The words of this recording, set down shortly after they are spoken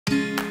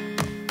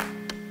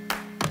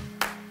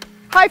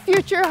Hi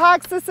future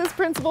Hawks, this is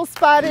Principal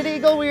Spotted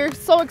Eagle. We are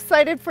so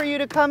excited for you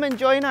to come and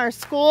join our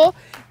school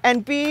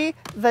and be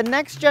the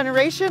next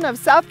generation of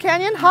South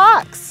Canyon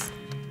Hawks.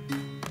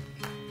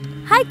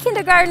 Hi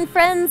kindergarten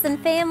friends and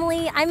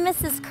family, I'm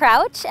Mrs.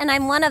 Crouch and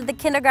I'm one of the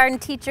kindergarten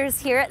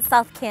teachers here at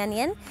South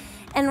Canyon.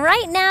 And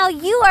right now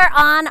you are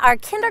on our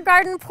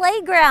kindergarten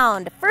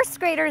playground. First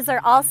graders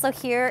are also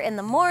here in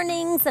the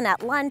mornings and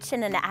at lunch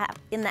and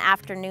in the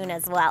afternoon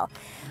as well.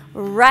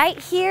 Right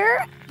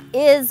here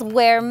is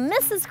where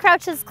Mrs.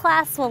 Crouch's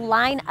class will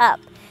line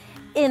up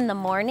in the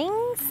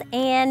mornings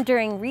and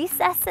during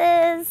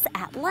recesses,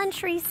 at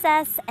lunch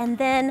recess, and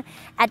then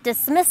at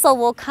dismissal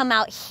we'll come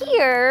out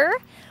here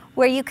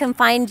where you can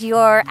find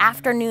your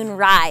afternoon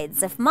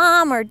rides if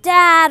mom or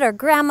dad or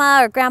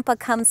grandma or grandpa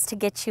comes to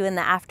get you in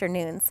the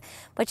afternoons.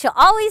 But you'll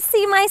always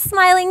see my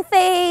smiling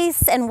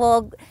face and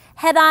we'll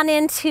head on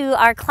into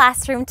our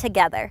classroom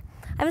together.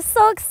 I'm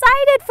so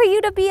excited for you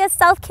to be a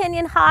South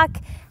Canyon Hawk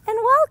and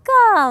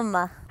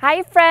welcome.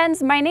 Hi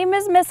friends, my name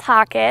is Miss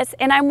Haukaas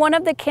and I'm one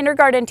of the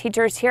kindergarten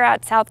teachers here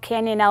at South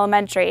Canyon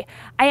Elementary.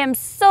 I am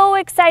so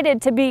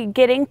excited to be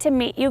getting to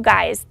meet you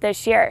guys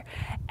this year.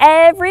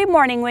 Every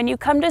morning when you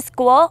come to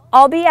school,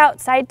 I'll be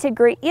outside to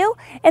greet you,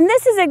 and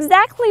this is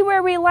exactly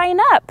where we line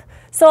up.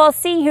 So I'll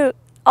see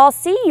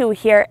you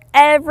here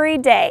every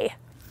day.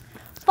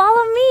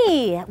 Follow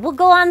me. We'll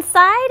go on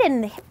side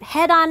and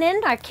head on in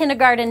our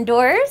kindergarten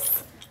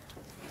doors.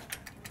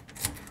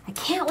 I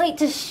can't wait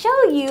to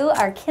show you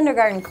our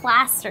kindergarten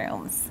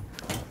classrooms.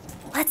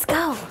 Let's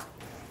go.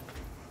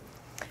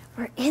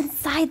 We're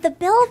inside the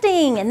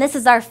building, and this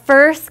is our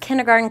first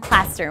kindergarten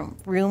classroom,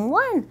 room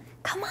 1.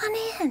 Come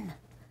on in.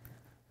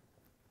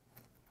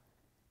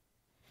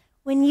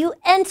 When you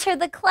enter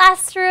the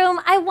classroom,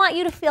 I want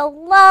you to feel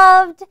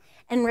loved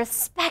and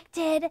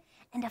respected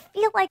and to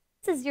feel like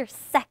this is your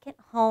second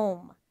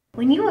home.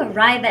 When you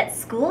arrive at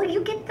school,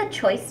 you get the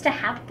choice to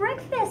have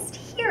breakfast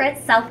here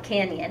at South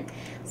Canyon.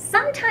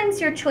 Sometimes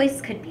your choice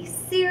could be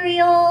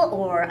cereal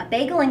or a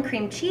bagel and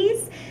cream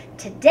cheese.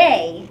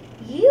 Today,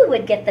 you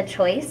would get the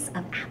choice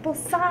of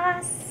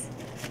applesauce,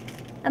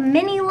 a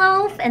mini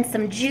loaf, and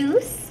some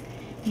juice.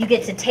 You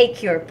get to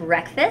take your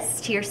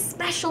breakfast to your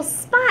special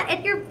spot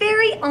at your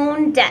very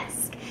own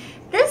desk.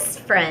 This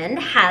friend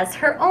has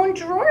her own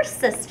drawer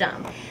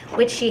system,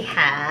 which she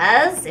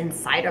has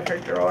inside of her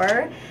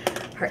drawer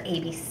her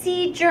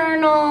ABC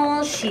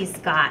journal. She's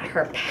got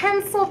her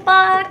pencil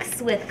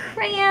box with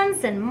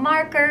crayons and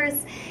markers,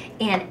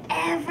 and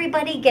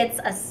everybody gets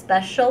a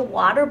special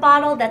water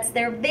bottle that's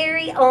their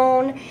very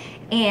own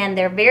and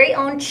their very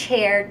own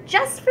chair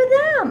just for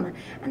them.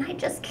 And I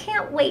just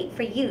can't wait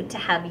for you to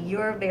have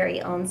your very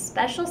own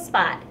special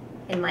spot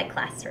in my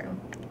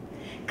classroom.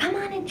 Come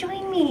on and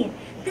join me.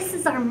 This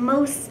is our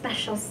most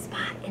special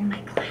spot in my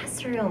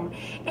classroom,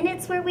 and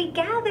it's where we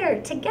gather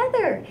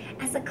together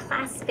as a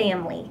class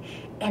family.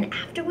 And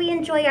after we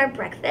enjoy our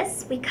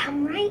breakfast, we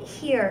come right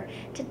here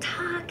to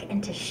talk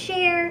and to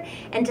share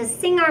and to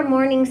sing our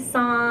morning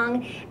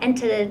song and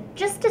to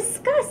just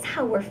discuss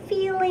how we're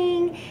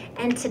feeling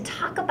and to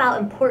talk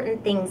about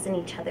important things in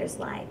each other's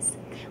lives.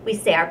 We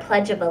say our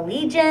Pledge of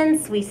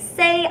Allegiance. We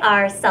say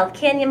our South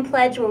Canyon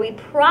Pledge, where we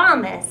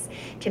promise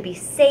to be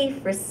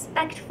safe,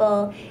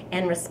 respectful,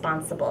 and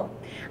responsible.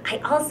 I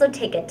also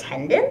take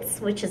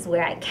attendance, which is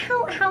where I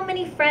count how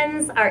many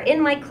friends are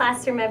in my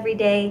classroom every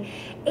day,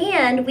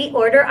 and we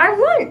order our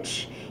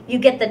lunch. You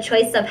get the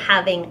choice of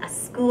having a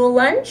school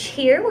lunch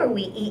here where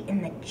we eat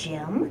in the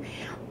gym,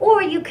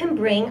 or you can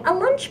bring a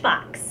lunch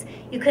box.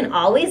 You can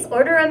always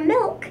order a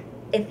milk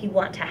if you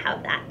want to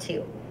have that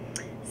too.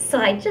 So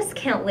I just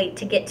can't wait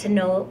to get to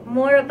know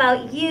more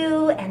about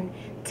you and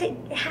to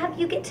have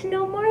you get to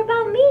know more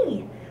about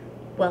me.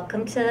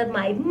 Welcome to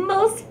my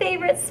most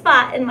favorite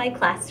spot in my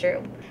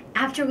classroom.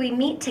 After we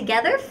meet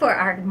together for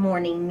our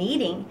morning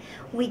meeting,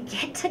 we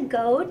get to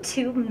go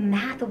to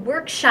math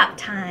workshop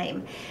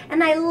time.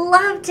 And I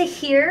love to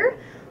hear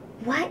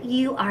what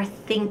you are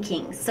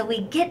thinking. So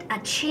we get a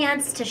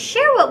chance to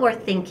share what we're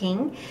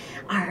thinking,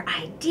 our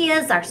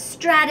ideas, our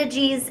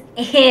strategies,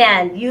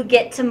 and you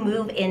get to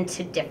move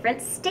into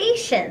different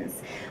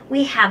stations.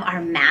 We have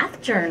our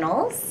math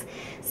journals,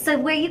 so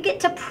where you get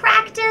to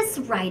practice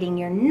writing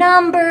your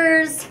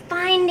numbers,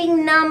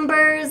 finding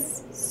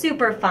numbers,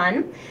 super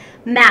fun.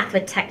 Math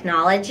with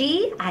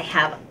technology, I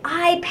have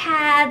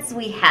iPads,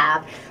 we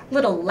have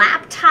little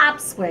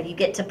laptops where you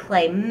get to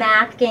play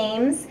math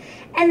games.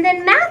 And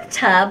then Math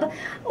Tub,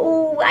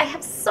 oh, I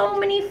have so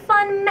many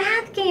fun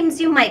math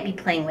games. You might be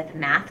playing with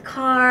math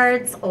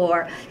cards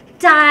or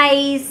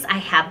dice. I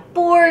have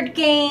board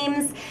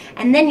games,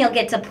 and then you'll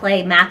get to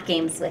play math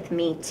games with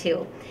me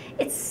too.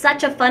 It's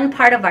such a fun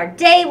part of our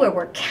day where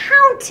we're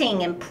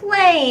counting and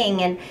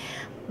playing and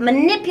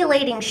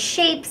manipulating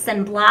shapes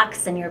and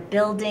blocks, and you're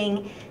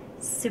building.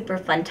 Super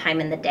fun time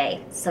in the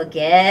day. So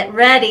get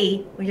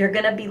ready. You're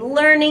gonna be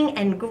learning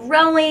and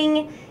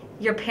growing.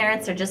 Your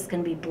parents are just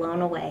gonna be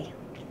blown away.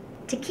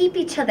 to keep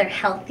each other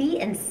healthy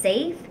and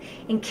safe.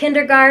 In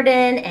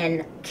kindergarten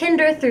and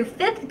kinder through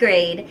 5th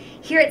grade,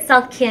 here at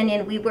South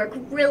Canyon, we work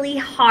really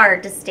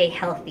hard to stay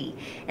healthy.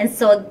 And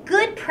so a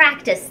good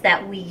practice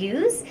that we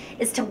use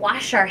is to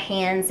wash our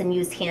hands and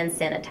use hand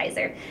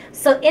sanitizer.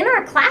 So in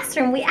our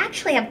classroom, we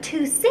actually have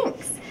 2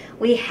 sinks.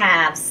 We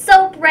have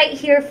soap right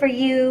here for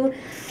you,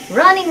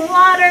 running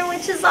water,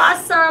 which is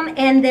awesome,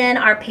 and then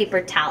our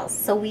paper towels.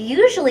 So we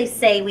usually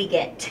say we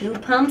get 2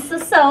 pumps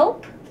of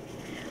soap.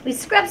 We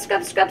scrub,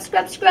 scrub, scrub,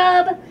 scrub,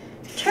 scrub.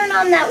 Turn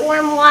on that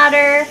warm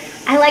water.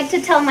 I like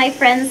to tell my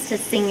friends to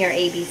sing your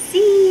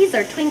ABCs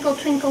or Twinkle,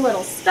 Twinkle,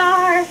 Little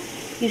Star.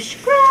 You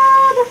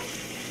scrub,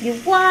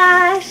 you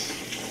wash,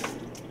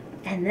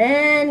 and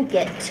then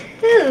get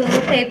 2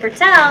 paper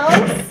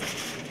towels.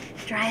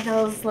 Dry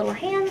those little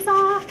hands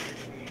off,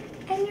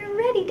 and you're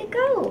ready to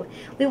go.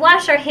 We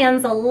wash our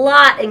hands a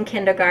lot in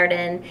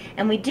kindergarten,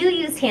 and we do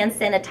use hand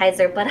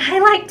sanitizer, but I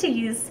like to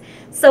use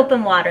soap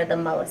and water the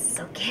most.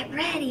 So get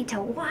ready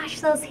to wash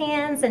those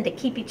hands and to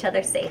keep each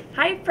other safe.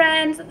 Hi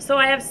friends, so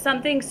I have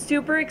something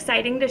super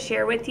exciting to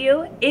share with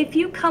you. If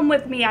you come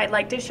with me, I'd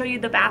like to show you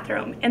the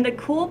bathroom. And the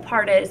cool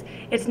part is,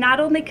 it's not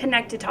only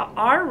connected to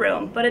our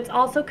room, but it's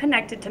also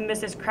connected to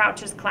Mrs.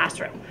 Crouch's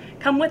classroom.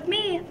 Come with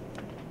me.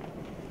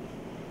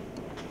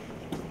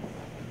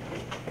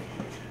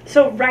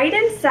 So right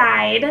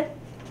inside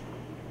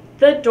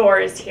the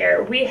doors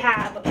here, we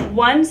have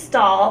 1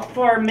 stall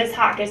for Miss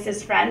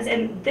Haukaas' friends,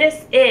 and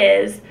this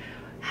is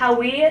how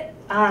we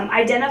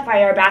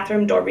identify our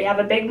bathroom door. We have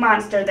a big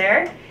monster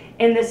there,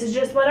 and this is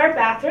just what our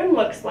bathroom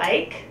looks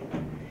like.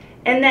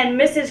 And then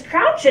Mrs.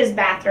 Crouch's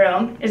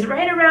bathroom is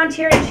right around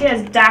here, and she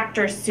has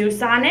Dr.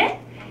 Seuss on it,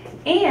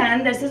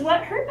 and this is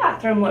what her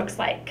bathroom looks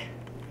like.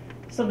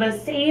 So the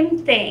same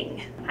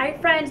thing. Hi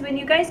friends, when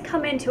you guys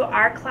come into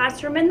our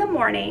classroom in the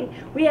morning,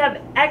 we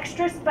have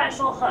extra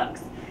special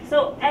hooks.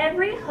 So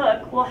every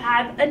hook will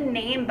have a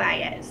name by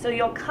it. So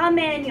you'll come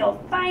in,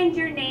 you'll find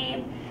your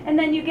name, and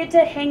then you get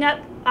to hang up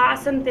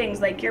awesome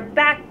things like your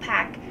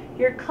backpack,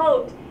 your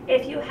coat,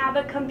 if you have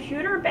a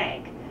computer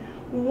bag.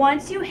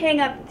 Once you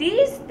hang up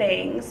these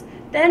things,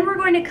 then we're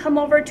going to come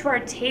over to our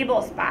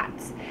table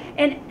spots.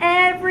 And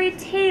every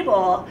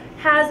table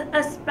has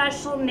a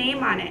special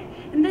name on it.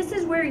 And this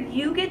is where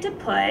you get to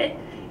put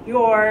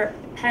your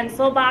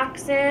pencil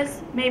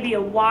boxes, maybe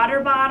a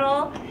water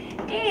bottle,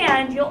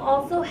 and you'll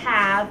also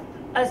have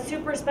a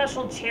super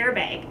special chair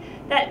bag.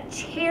 That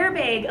chair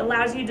bag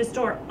allows you to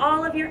store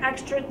all of your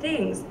extra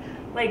things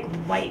like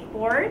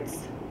whiteboards.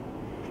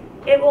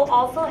 It will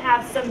also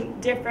have some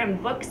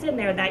different books in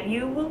there that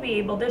you will be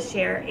able to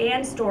share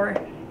and store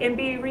and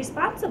be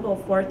responsible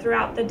for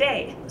throughout the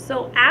day.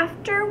 So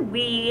after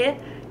we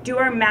do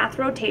our math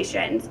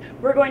rotations,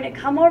 we're going to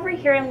come over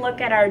here and look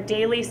at our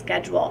daily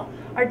schedule.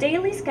 Our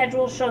daily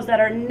schedule shows that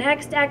our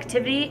next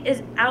activity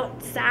is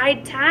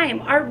outside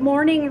time, our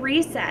morning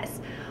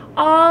recess.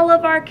 All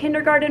of our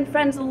kindergarten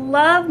friends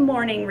love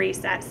morning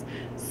recess.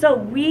 So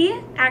we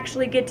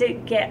actually get to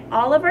get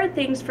all of our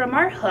things from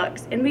our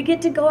hooks, and we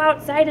get to go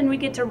outside and we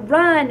get to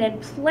run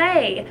and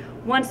play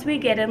once we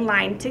get in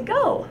line to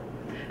go.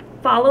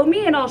 Follow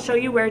me and I'll show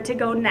you where to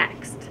go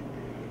next.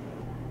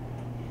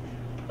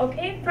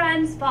 Okay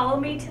friends, follow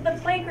me to the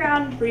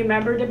playground.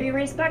 Remember to be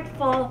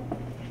respectful.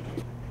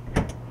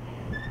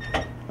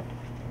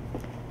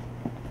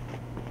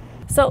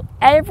 So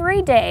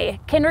every day,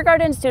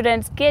 kindergarten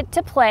students get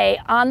to play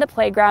on the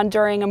playground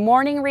during a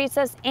morning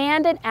recess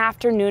and an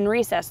afternoon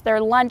recess, their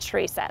lunch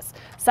recess.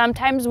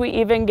 Sometimes we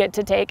even get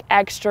to take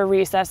extra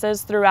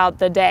recesses throughout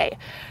the day.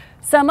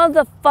 Some of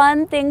the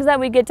fun things that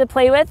we get to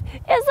play with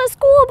is a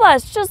school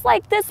bus, just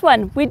like this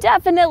one. We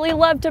definitely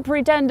love to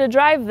pretend to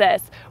drive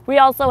this. We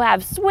also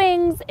have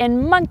swings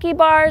and monkey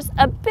bars,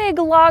 a big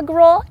log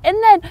roll, and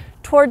then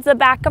towards the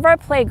back of our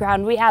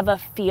playground, we have a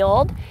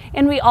field,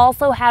 and we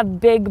also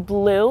have Big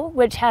Blue,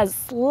 which has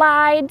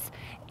slides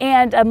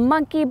and a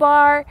monkey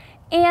bar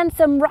and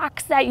some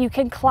rocks that you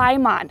can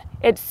climb on.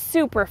 It's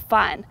super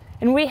fun,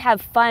 and we have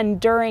fun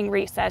during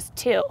recess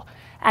too.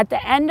 At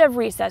the end of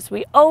recess,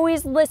 we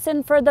always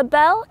listen for the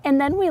bell, and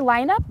then we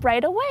line up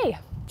right away.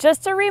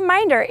 Just a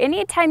reminder,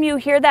 anytime you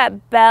hear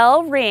that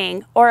bell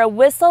ring or a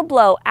whistle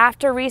blow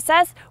after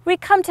recess, we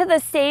come to the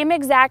same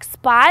exact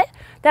spot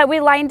that we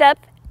lined up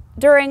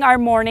during our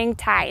morning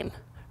time,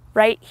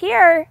 right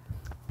here.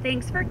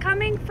 Thanks for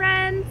coming,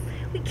 friends.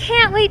 We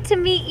can't wait to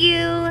meet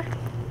you.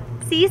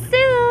 See you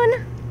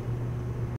soon.